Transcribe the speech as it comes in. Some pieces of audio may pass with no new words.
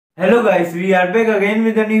Hello guys, we are back again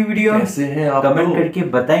with a new video. कैसे हैं आप? Comment करके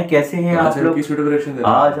बताएं कैसे हैं आप लोग। किस वीडियो का रिएक्शन दे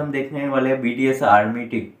रहे हैं? आज हम देखने वाले हैं बीटीएस आर्मी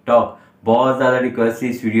टिकटॉक। बहुत ज्यादा रिक्वेस्ट थी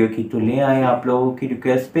इस वीडियो की, तो ले आए आप लोगों की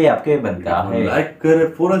रिक्वेस्ट पे। आपके बनता है लाइक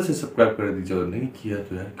कर, फौरन से सब्सक्राइब कर दीजिए। और नहीं किया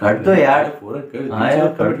तो यार कर दो यार, फौरन कर हाँ यार,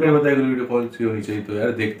 कमेंट में बताइए वीडियो कौन सी होनी चाहिए। तो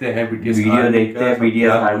यार देखते हैं बीटीएस वीडियो, देखते हैं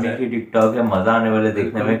बीटीएस आर्मी की टिकटॉक है। मजा आने वाले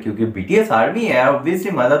देखने में, क्योंकि बीटीएस आर्मी है,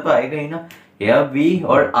 ऑब्वियसली मजा तो आएगा ही ना। ये बी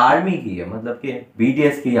और आर्मी की है, मतलब कि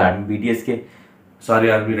बीटीएस की आर्मी, बीटीएस के सारी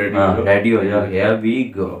आर्मी रेडी हो जाओ। Here we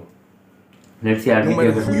go. Let's see army. No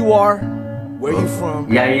matter who you are, where you're from,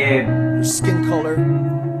 your skin color,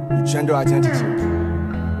 your gender identity,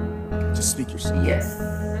 just speak yourself. Yes.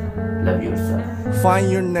 Love yourself. Find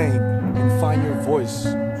your name and find your voice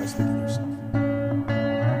by speaking yourself.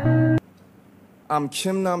 I'm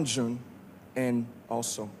Kim Namjoon, and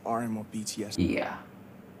also RM of BTS. Yeah.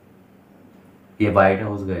 ये white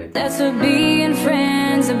house गए। That's what being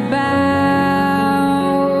friends about.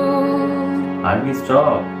 Army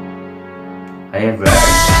stop. I have read.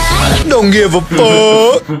 Don't give a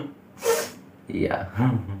fuck. Yeah.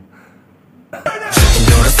 Chicken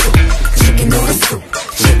noodle soup, chicken noodle soup,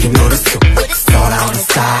 chicken noodle soup with salt on the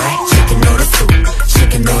side. Chicken noodle soup,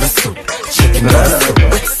 chicken noodle soup, chicken noodle soup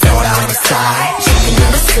with salt on the side. Chicken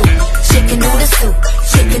noodle soup, chicken noodle soup,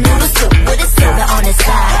 chicken noodle soup with soda on the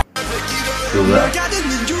side. Sugar.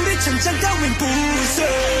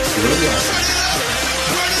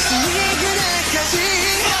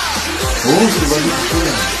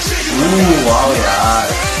 Wow यार,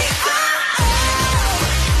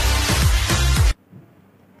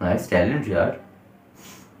 nice talent यार।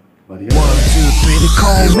 1, 2, 3 to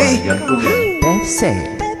call me.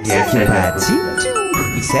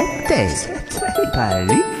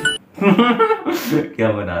 क्या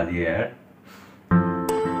बना दिया यार।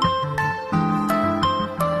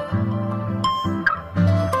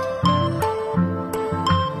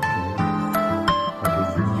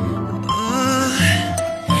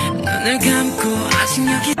 눈을 감고 아직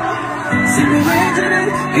여기 silhouette는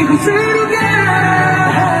이곳으로 가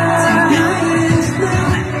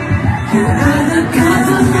You are the cause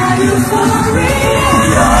of my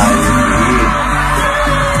euphoria.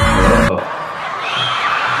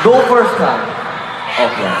 No first time.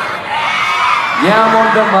 Okay. Yeah, I'm on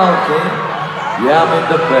the mountain. Yeah, I'm in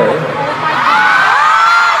the bay.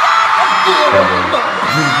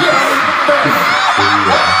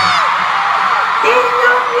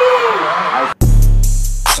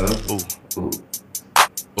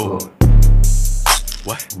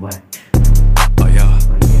 What? Oh yeah.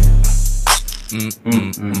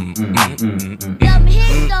 Them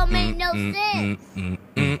hits don't make no sense.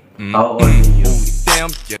 How old are you?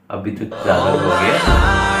 अभी तो ज़्यादा हो गया।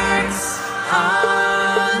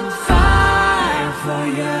 On fire for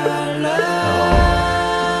your love.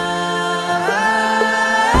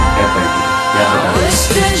 Wish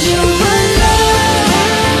that you were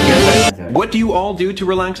loved. What do you all do to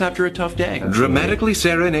relax after a tough day? Dramatically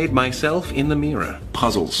serenade myself in the mirror.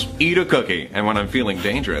 Puzzles. Eat a cookie. And when I'm feeling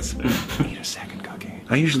dangerous, eat a second cookie.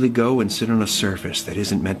 I usually go and sit on a surface that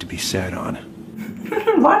isn't meant to be sat on.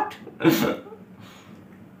 What? Let's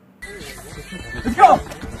go.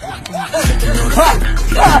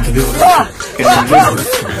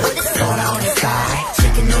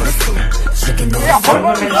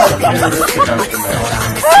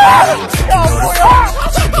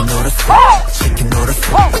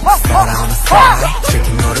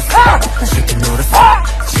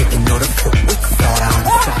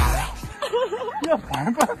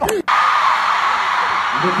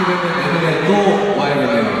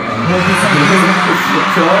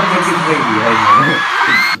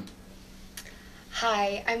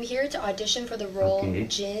 Hi, I'm here to audition for the role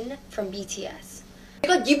Jin from BTS.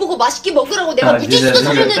 내가 네 보고 맛있게 먹으라고 내가 BTS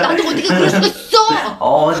사줬는데 나한테 어떻게 그럴 수가 있어?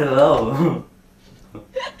 Oh no.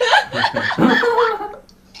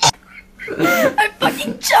 I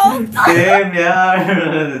fucking choked. Same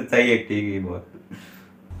यार, सही acting की बहुत।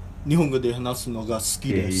 Nihongo de hanasu no ga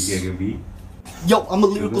suki desu. भी। Yo, I'm a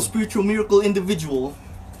lyrical, spiritual, miracle individual.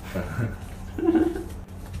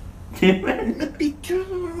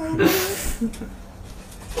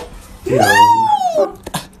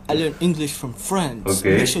 I learned English from friends.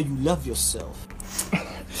 Okay. Make sure you love yourself.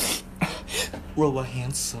 Roa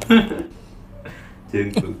handsome.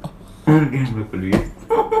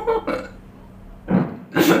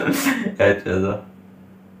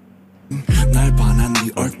 날 반한 네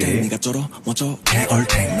얼탱 네가 쩔어 먼저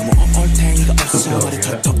개얼탱 너무 얼탱이가 없어 말이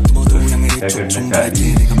털떡 모두 양해를 촉촉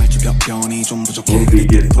가야지 내가 말주변이 좀 부족해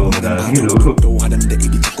또 하는데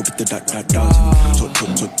입이 자꾸 비뚤다다다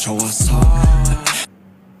좋았어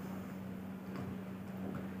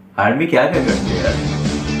army क्या क्या करती है यार?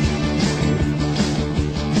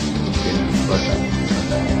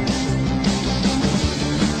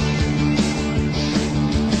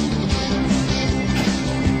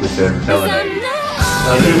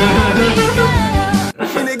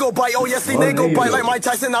 They go bite, oh yes, they go bite like Mike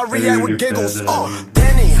Tyson. I react with giggles.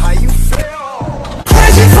 Danny, how you feel?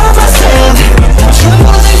 Crazy for myself.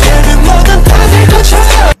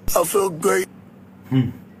 I feel great.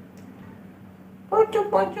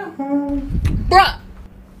 Bruh.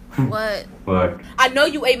 What? What? I know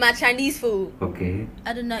you ate my Chinese food. Okay.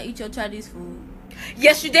 I did not eat your Chinese food.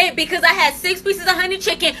 Yes, you did, because I had 6 pieces of honey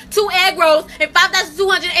chicken, 2 egg rolls, and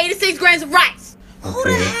 5,286 grams of rice. Okay. Who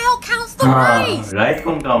the hell counts the rice? Rice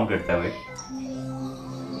कौन count करता है भाई?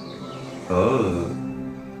 Oh.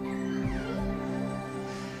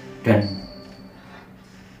 10.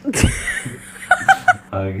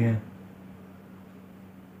 आ गया.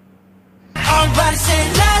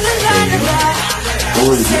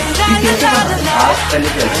 आप पहले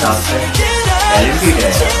कैसे आप talented है.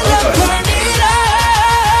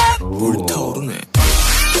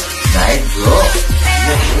 Nice bro.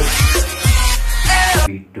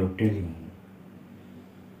 We totally.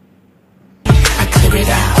 I clear it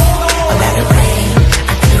out, I let it rain,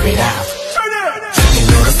 I clear it out. Chicken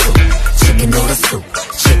noodle soup, chicken noodle soup,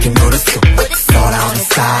 chicken noodle soup with salt on the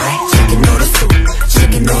side. Chicken noodle soup,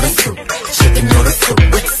 chicken noodle soup, chicken noodle soup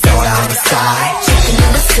with salt on the side. Chicken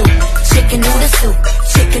noodle soup, chicken noodle soup,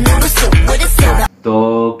 chicken noodle soup with salt. तो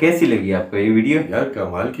कैसी लगी आपको ये video? यार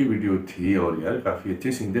कमाल की video थी और यार काफी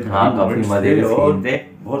अच्छे सीन थे. हाँ काफी मजे के सीन थे.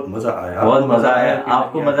 बहुत मजा आया. बहुत मजा आया.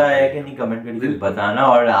 आपको मजा आया कि नहीं कमेंट करके बताना.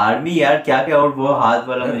 और आर्मी यार क्या क्या, और वो हाथ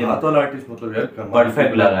वाला मुझे हाथ वाला आर्टिस्ट मतलब यार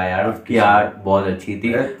परफेक्ट लगा यार. उसकी आर्ट बहुत अच्छी थी.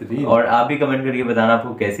 और आप भी कमेंट करके बताना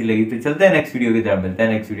आपको कैसी लगी. तो चलते हैं नेक्स्ट वीडियो की तरफ, मिलते हैं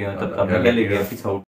नेक्स्ट वीडियो में. तब तक के लिए पीस आउट.